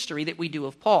registered history that we do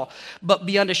of Paul. But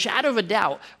beyond a shadow of a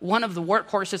doubt, one of the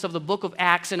workhorses of the book of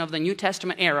Acts and of the New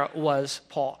Testament era was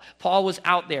Paul. Paul was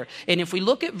out there. And if we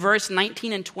look at verse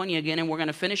 19 and 20 again, and we're going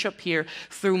to finish up here,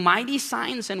 through mighty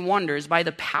signs and wonders by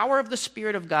the power of the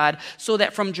Spirit of God, so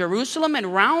that from Jerusalem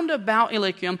and round about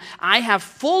Illyricum I have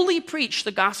fully preached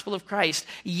the gospel of Christ.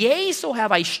 Yea, so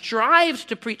have I strived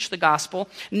to preach the gospel,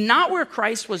 not where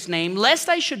Christ was named, lest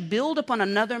I should build upon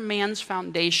another man's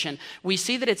foundation. We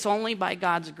see that it's only by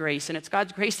God's grace, and it's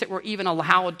God's grace that we're even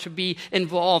allowed to be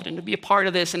involved and to be a part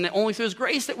of this, and only through His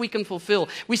grace that we can fulfill.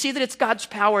 We see that it's God's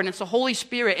power, and it's the Holy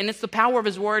Spirit, and it's the power of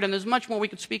His Word, and there's much more we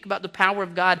could speak about the power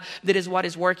of God that is what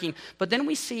is working. But then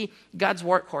we see God's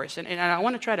workhorse, and I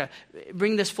want to try to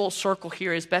bring this full circle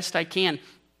here as best I can.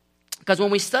 Because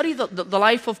when we study the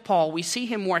life of Paul, we see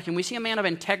him working. We see a man of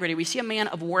integrity. We see a man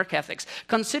of work ethics.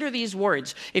 Consider these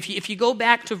words. If you go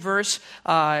back to verse,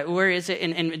 where is it?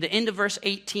 In the end of verse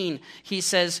 18, he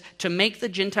says, to make the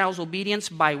Gentiles obedience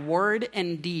by word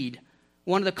and deed.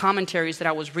 One of the commentaries that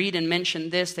I was reading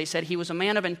mentioned this. They said he was a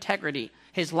man of integrity.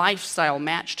 His lifestyle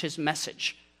matched his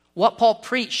message. What Paul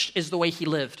preached is the way he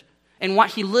lived. And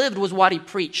what he lived was what he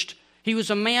preached. He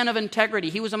was a man of integrity.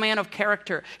 He was a man of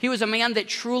character. He was a man that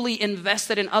truly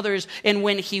invested in others. And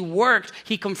when he worked,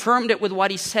 he confirmed it with what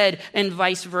he said and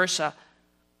vice versa.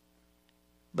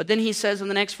 But then he says in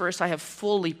the next verse, I have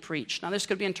fully preached. Now this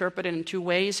could be interpreted in 2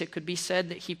 ways. It could be said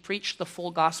that he preached the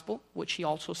full gospel, which he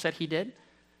also said he did.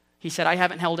 He said, I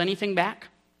haven't held anything back.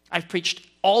 I've preached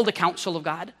all the counsel of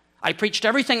God. I preached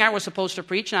everything I was supposed to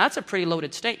preach. Now that's a pretty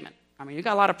loaded statement. I mean, you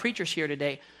got a lot of preachers here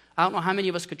today. I don't know how many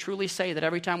of us could truly say that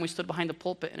every time we stood behind the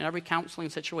pulpit in every counseling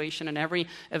situation and every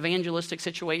evangelistic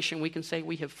situation, we can say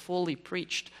we have fully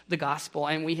preached the gospel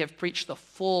and we have preached the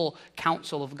full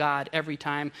counsel of God every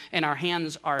time, and our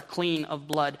hands are clean of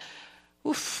blood.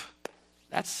 Oof,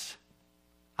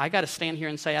 I got to stand here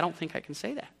and say, I don't think I can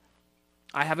say that.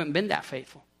 I haven't been that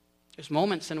faithful. There's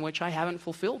moments in which I haven't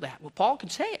fulfilled that. Well, Paul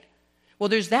could say it. Well,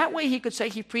 there's that way he could say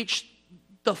he preached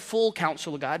the full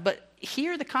counsel of God, but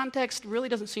here the context really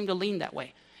doesn't seem to lean that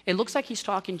way. It looks like he's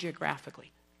talking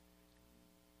geographically.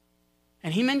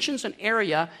 And he mentions an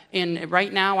area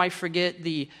right now I forget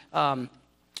the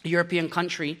European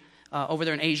country over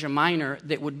there in Asia Minor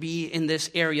that would be in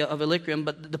this area of Illyricum,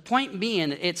 but the point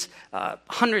being it's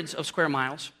hundreds of square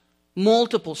miles,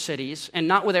 multiple cities, and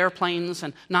not with airplanes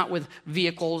and not with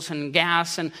vehicles and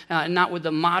gas and not with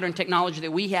the modern technology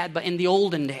that we had, but in the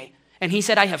olden day. And he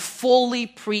said, I have fully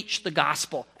preached the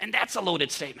gospel. And that's a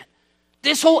loaded statement.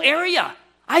 This whole area,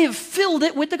 I have filled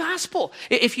it with the gospel.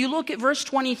 If you look at verse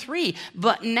 23,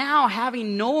 but now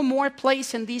having no more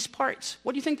place in these parts.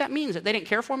 What do you think that means? That they didn't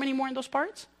care for him anymore in those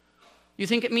parts? You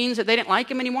think it means that they didn't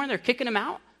like him anymore and they're kicking him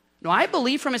out? No, I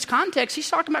believe from his context, he's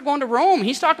talking about going to Rome.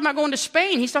 He's talking about going to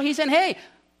Spain. He's saying, hey,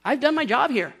 I've done my job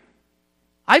here.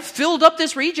 I've filled up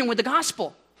this region with the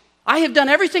gospel. I have done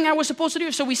everything I was supposed to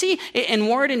do. So we see in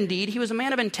word and deed, he was a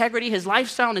man of integrity. His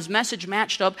lifestyle and his message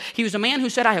matched up. He was a man who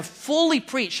said, I have fully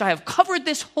preached. I have covered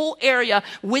this whole area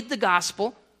with the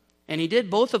gospel. And he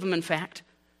did both of them, in fact.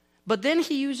 But then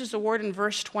he uses the word in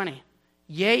verse 20.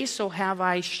 Yea, so have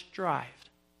I strived.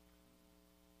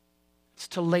 It's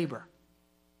to labor.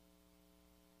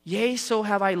 Yea, so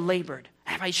have I labored,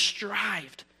 have I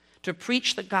strived to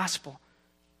preach the gospel.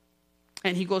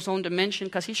 And he goes on to mention,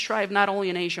 because he strived not only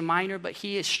in Asia Minor, but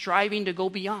he is striving to go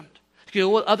beyond, to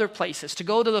go to other places, to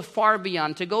go to the far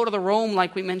beyond, to go to the Rome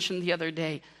like we mentioned the other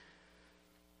day.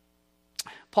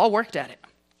 Paul worked at it.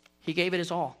 He gave it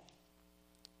his all.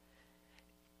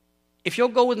 If you'll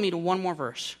go with me to one more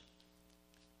verse,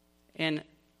 and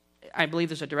I believe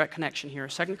there's a direct connection here,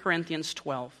 2 Corinthians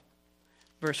 12,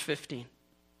 verse 15.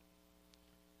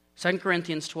 2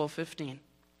 Corinthians 12:15.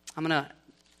 I'm going to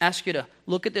ask you to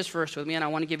look at this verse with me, and I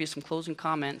want to give you some closing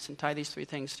comments and tie these three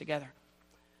things together.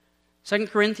 2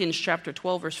 Corinthians chapter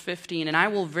 12, verse 15, and I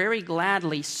will very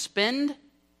gladly spend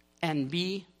and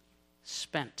be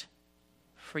spent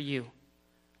for you,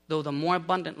 though the more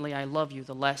abundantly I love you,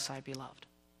 the less I be loved.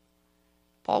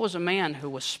 Paul was a man who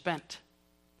was spent.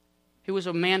 He was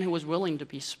a man who was willing to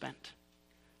be spent.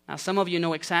 Now, some of you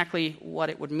know exactly what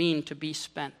it would mean to be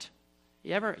spent.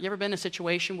 You ever been in a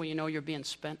situation where you know you're being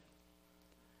spent?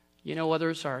 You know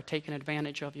others are taking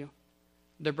advantage of you.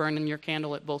 They're burning your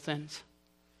candle at both ends.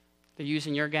 They're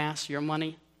using your gas, your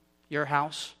money, your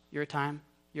house, your time,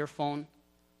 your phone,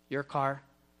 your car.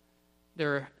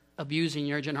 They're abusing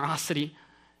your generosity,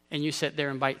 and you sit there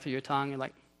and bite through your tongue.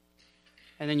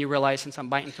 And then you realize, since I'm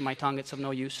biting through my tongue, it's of no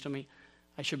use to me.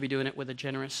 I should be doing it with a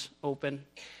generous, open,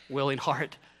 willing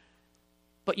heart.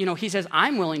 But he says,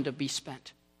 I'm willing to be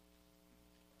spent.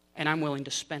 And I'm willing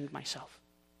to spend myself.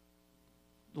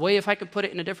 The way, if I could put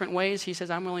it in a different ways, he says,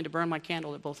 I'm willing to burn my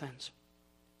candle at both ends.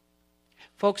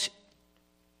 Folks,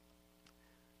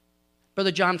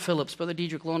 Brother John Phillips, Brother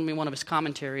Diedrich loaned me one of his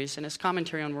commentaries. In his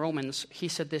commentary on Romans, he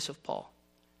said this of Paul.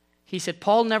 He said,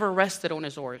 Paul never rested on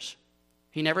his oars.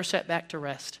 He never sat back to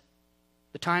rest.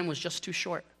 The time was just too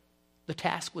short. The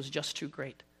task was just too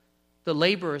great. The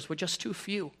laborers were just too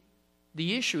few.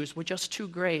 The issues were just too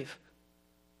grave.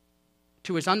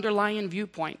 To his underlying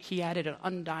viewpoint, he added an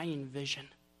undying vision.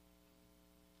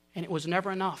 And it was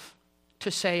never enough to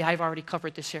say, I've already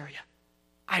covered this area.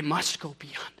 I must go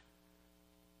beyond.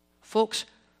 Folks,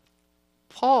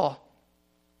 Paul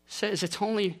says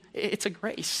it's a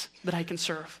grace that I can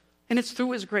serve. And it's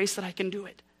through his grace that I can do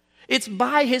it. It's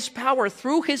by his power,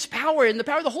 through his power, and the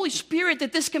power of the Holy Spirit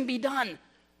that this can be done.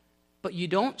 But you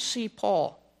don't see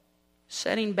Paul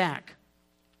setting back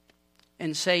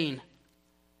and saying,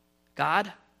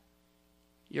 God,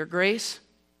 your grace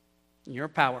and your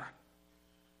power,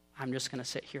 I'm just going to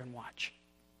sit here and watch.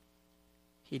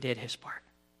 He did his part.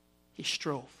 He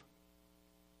strove.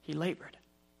 He labored.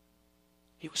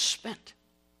 He was spent.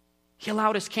 He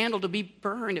allowed his candle to be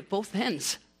burned at both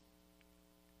ends.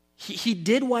 He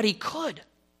did what he could.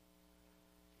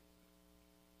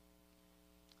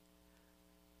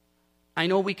 I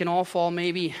know we can all fall,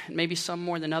 maybe some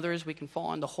more than others, we can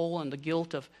fall in the hole and the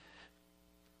guilt of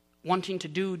wanting to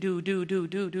do,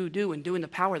 and do in the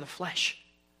power of the flesh.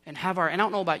 And and I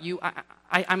don't know about you,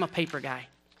 I'm a paper guy.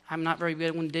 I'm not very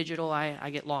good when digital, I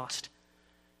get lost.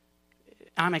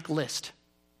 I make a list.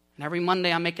 And every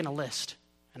Monday I'm making a list.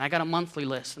 And I got a monthly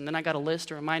list, and then I got a list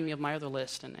to remind me of my other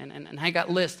list, and I got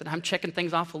lists, and I'm checking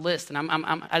things off a list, and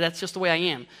that's just the way I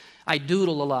am. I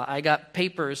doodle a lot. I got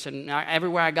papers, and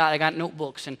everywhere I got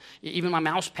notebooks, and even my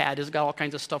mouse pad has got all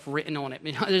kinds of stuff written on it.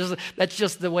 That's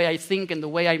just the way I think, and the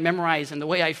way I memorize, and the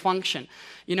way I function.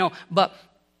 But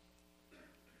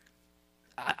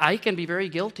I can be very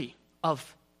guilty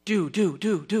of do,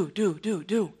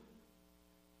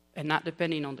 and not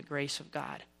depending on the grace of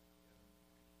God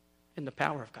and the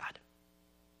power of God.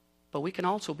 But we can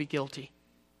also be guilty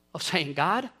of saying,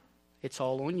 God, it's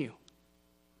all on you.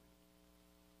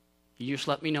 You just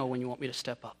let me know when you want me to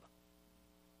step up.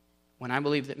 When I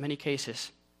believe that in many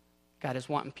cases, God is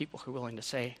wanting people who are willing to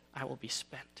say, I will be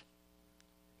spent.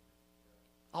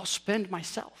 I'll spend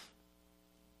myself.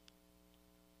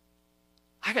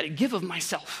 I got to give of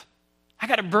myself. I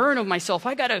got to burn of myself.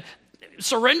 I got to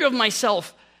surrender of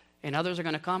myself. And others are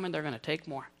going to come and they're going to take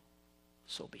more.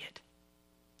 So be it.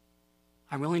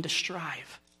 I'm willing to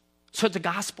strive so that the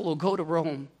gospel will go to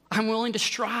Rome. I'm willing to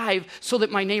strive so that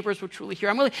my neighbors will truly hear.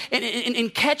 I'm willing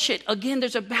and catch it. Again,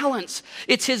 there's a balance.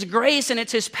 It's his grace and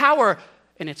it's his power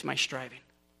and it's my striving.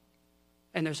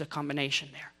 And there's a combination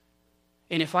there.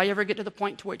 And if I ever get to the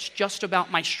point to where it's just about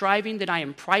my striving, then I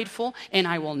am prideful and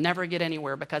I will never get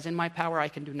anywhere because in my power I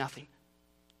can do nothing.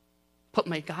 But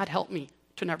may God help me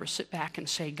to never sit back and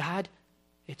say, God,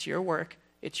 it's your work.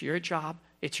 It's your job.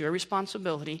 It's your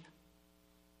responsibility.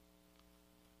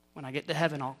 When I get to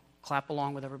heaven, I'll clap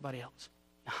along with everybody else.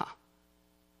 No,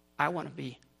 I want to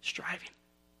be striving.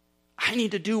 I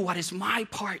need to do what is my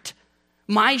part.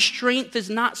 My strength is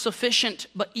not sufficient,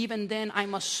 but even then I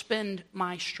must spend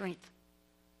my strength.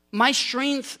 My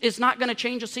strength is not going to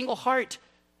change a single heart.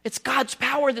 It's God's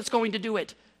power that's going to do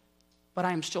it. But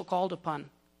I am still called upon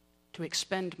to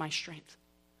expend my strength.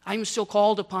 I am still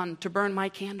called upon to burn my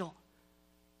candle.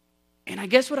 And I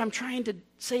guess what I'm trying to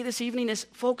say this evening is,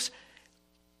 folks,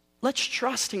 let's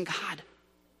trust in God.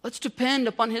 Let's depend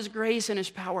upon His grace and His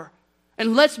power.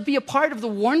 And let's be a part of the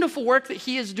wonderful work that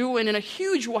He is doing in a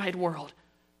huge wide world.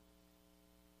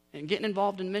 And getting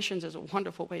involved in missions is a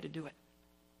wonderful way to do it.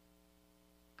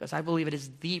 Because I believe it is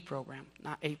the program,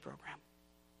 not a program.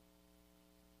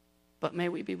 But may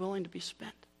we be willing to be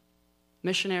spent.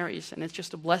 Missionaries, and it's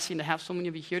just a blessing to have so many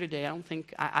of you here today.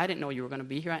 I didn't know you were going to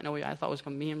be here. I thought it was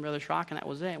going to be me and Brother Schrock, and that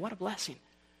was it. What a blessing.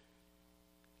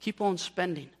 Keep on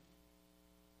spending.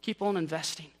 Keep on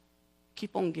investing.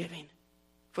 Keep on giving.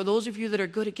 For those of you that are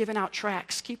good at giving out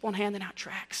tracts, keep on handing out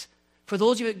tracts. For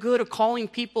those of you that are good at calling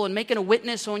people and making a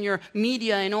witness on your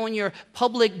media and on your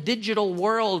public digital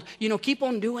world, keep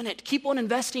on doing it. Keep on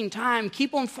investing time.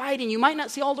 Keep on fighting. You might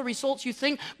not see all the results you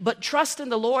think, but trust in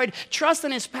the Lord. Trust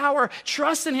in His power.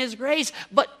 Trust in His grace.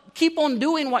 But keep on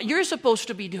doing what you're supposed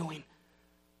to be doing.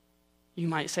 You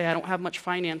might say, I don't have much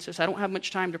finances. I don't have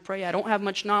much time to pray. I don't have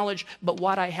much knowledge. But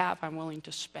what I have, I'm willing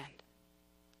to spend.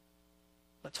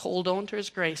 Let's hold on to His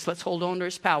grace. Let's hold on to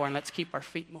His power. And let's keep our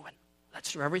feet moving.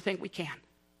 Let's do everything we can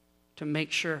to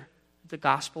make sure the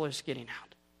gospel is getting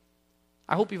out.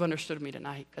 I hope you've understood me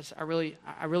tonight, because I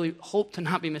really hope to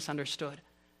not be misunderstood.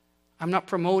 I'm not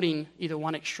promoting either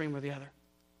one extreme or the other.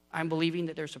 I'm believing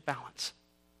that there's a balance.